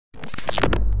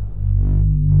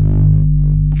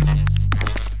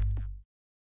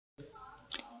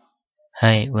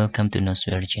Hi, welcome to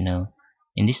Nosware channel.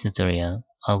 In this tutorial,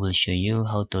 I will show you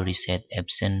how to reset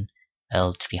Epson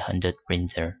L300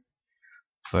 printer.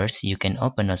 First, you can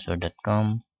open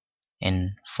nosware.com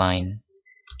and find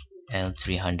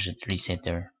L300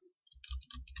 resetter.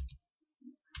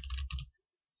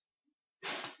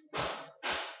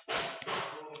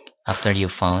 After you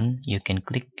found, you can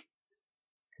click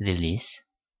release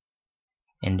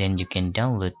and then you can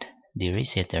download the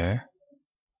resetter.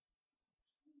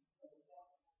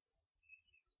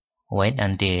 Wait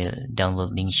until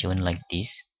download link shown like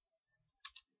this.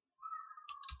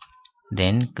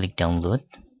 Then click download.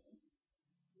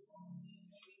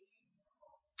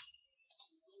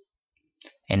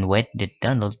 And wait the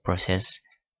download process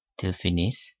till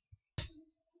finish.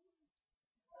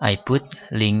 I put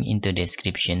link into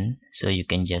description so you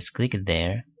can just click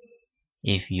there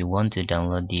if you want to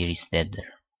download the resetter.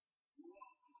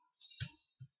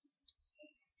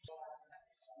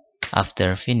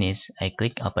 After finish, I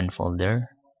click open folder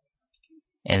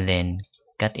and then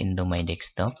cut into my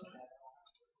desktop.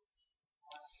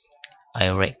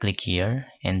 I right click here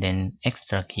and then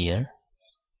extract here,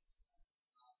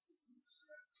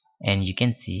 and you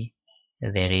can see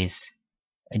there is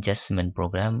adjustment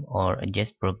program or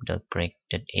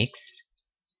adjustproc.correct.x.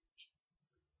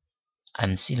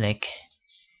 I'm select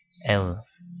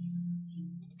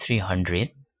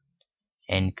L300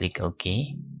 and click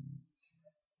OK.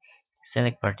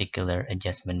 Select particular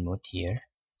adjustment mode here,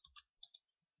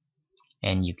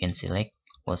 and you can select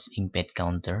was inkpad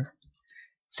counter.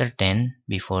 Certain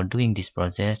before doing this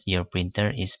process your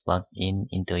printer is plugged in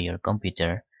into your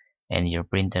computer and your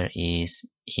printer is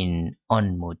in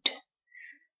on mode.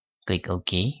 Click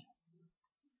OK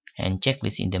and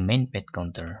checklist in the main pad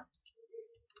counter.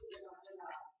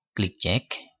 Click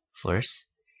check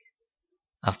first.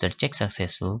 After check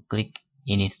successful, click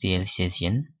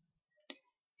initialization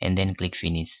and then click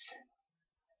finish.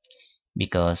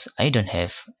 Because I don't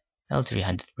have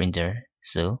L300 printer,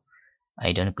 so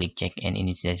I don't click check and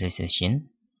initialization.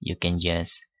 You can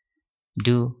just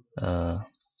do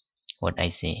what I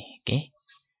say. Okay,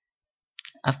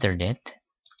 after that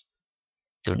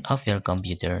turn off your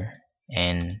computer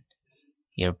and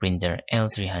your printer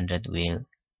L300 will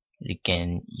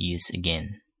can use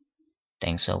again.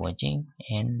 Thanks for watching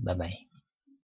and bye bye.